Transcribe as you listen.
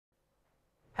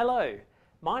Hello,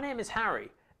 my name is Harry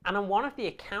and I'm one of the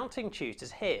accounting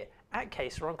tutors here at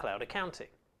Caseron Cloud Accounting.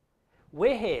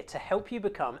 We're here to help you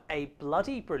become a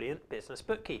bloody brilliant business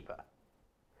bookkeeper.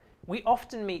 We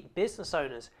often meet business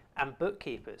owners and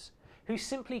bookkeepers who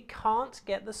simply can't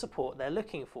get the support they're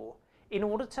looking for in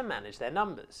order to manage their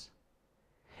numbers.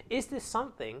 Is this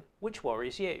something which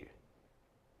worries you?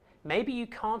 Maybe you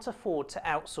can't afford to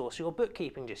outsource your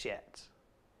bookkeeping just yet.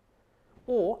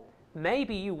 Or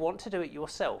maybe you want to do it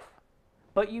yourself,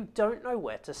 but you don't know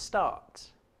where to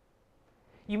start.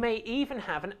 You may even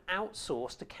have an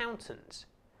outsourced accountant,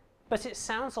 but it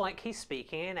sounds like he's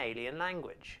speaking an alien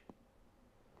language.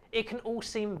 It can all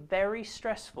seem very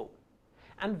stressful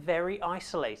and very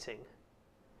isolating,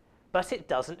 but it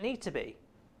doesn't need to be.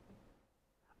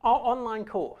 Our online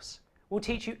course will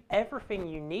teach you everything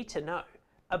you need to know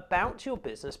about your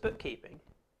business bookkeeping.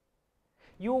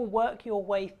 You will work your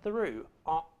way through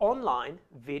our online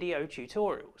video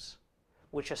tutorials,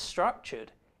 which are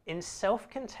structured in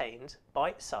self-contained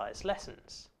bite-sized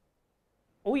lessons.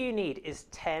 All you need is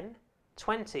 10,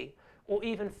 20, or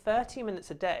even 30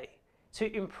 minutes a day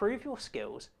to improve your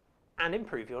skills and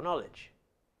improve your knowledge.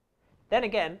 Then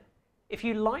again, if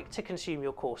you like to consume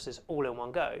your courses all in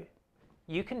one go,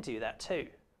 you can do that too.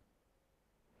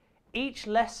 Each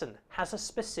lesson has a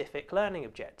specific learning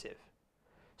objective,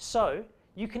 so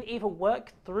you can either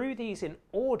work through these in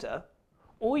order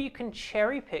or you can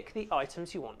cherry pick the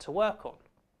items you want to work on.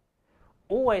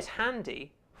 Always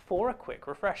handy for a quick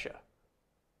refresher.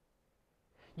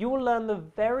 You will learn the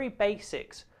very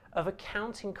basics of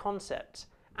accounting concepts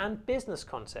and business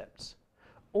concepts,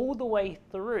 all the way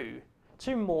through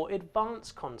to more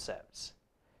advanced concepts,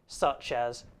 such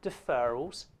as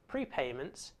deferrals,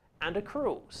 prepayments, and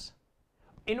accruals,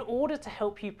 in order to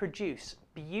help you produce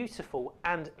beautiful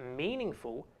and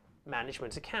meaningful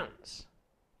management accounts.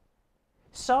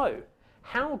 So,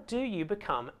 how do you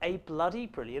become a bloody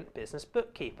brilliant business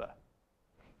bookkeeper?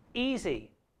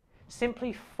 Easy.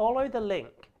 Simply follow the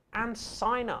link and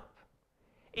sign up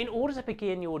in order to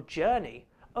begin your journey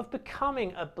of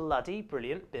becoming a bloody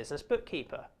brilliant business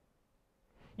bookkeeper.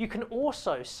 You can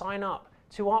also sign up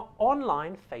to our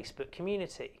online Facebook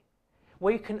community,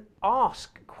 where you can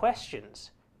ask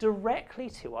questions directly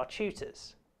to our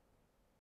tutors.